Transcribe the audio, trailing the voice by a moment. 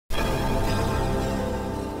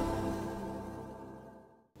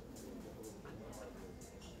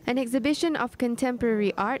An exhibition of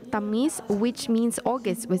contemporary art, Tamyz, which means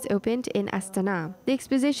August, was opened in Astana. The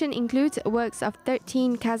exposition includes works of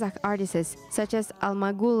 13 Kazakh artists such as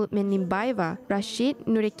Almagul Menlibayeva, Rashid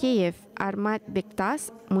Nurekeyev, Armat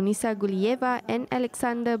Bektas, Munisa Guliyeva, and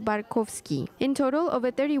Alexander Barkovsky. In total,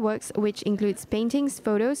 over 30 works, which includes paintings,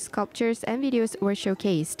 photos, sculptures, and videos, were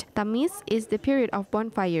showcased. Tamyz is the period of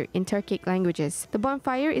bonfire in Turkic languages. The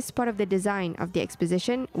bonfire is part of the design of the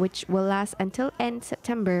exposition, which will last until end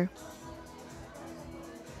September.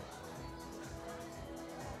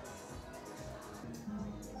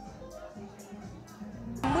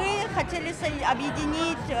 Мы хотели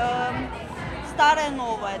объединить старое и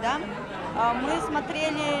новое, да? Мы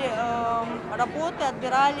смотрели работы,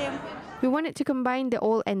 отбирали. We wanted to combine the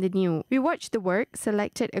old and the new. We watched the work,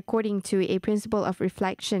 selected according to a principle of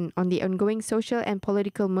reflection on the ongoing social and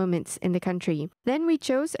political moments in the country. Then we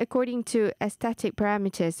chose according to aesthetic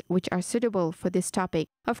parameters which are suitable for this topic.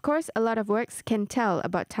 Of course, a lot of works can tell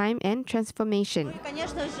about time and transformation.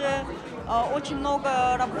 Конечно же, очень много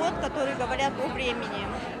работ, которые говорят о времени,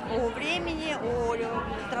 о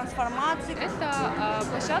трансформации. Это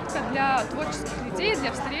площадка для творческих людей,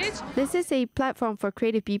 для встреч. This is a platform for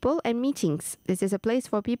creative people and meetings. This is a place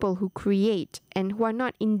for people who create and who are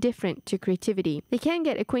not indifferent to creativity. They can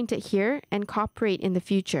get acquainted here and cooperate in the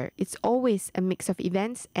future. It's always a mix of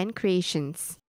events and creations.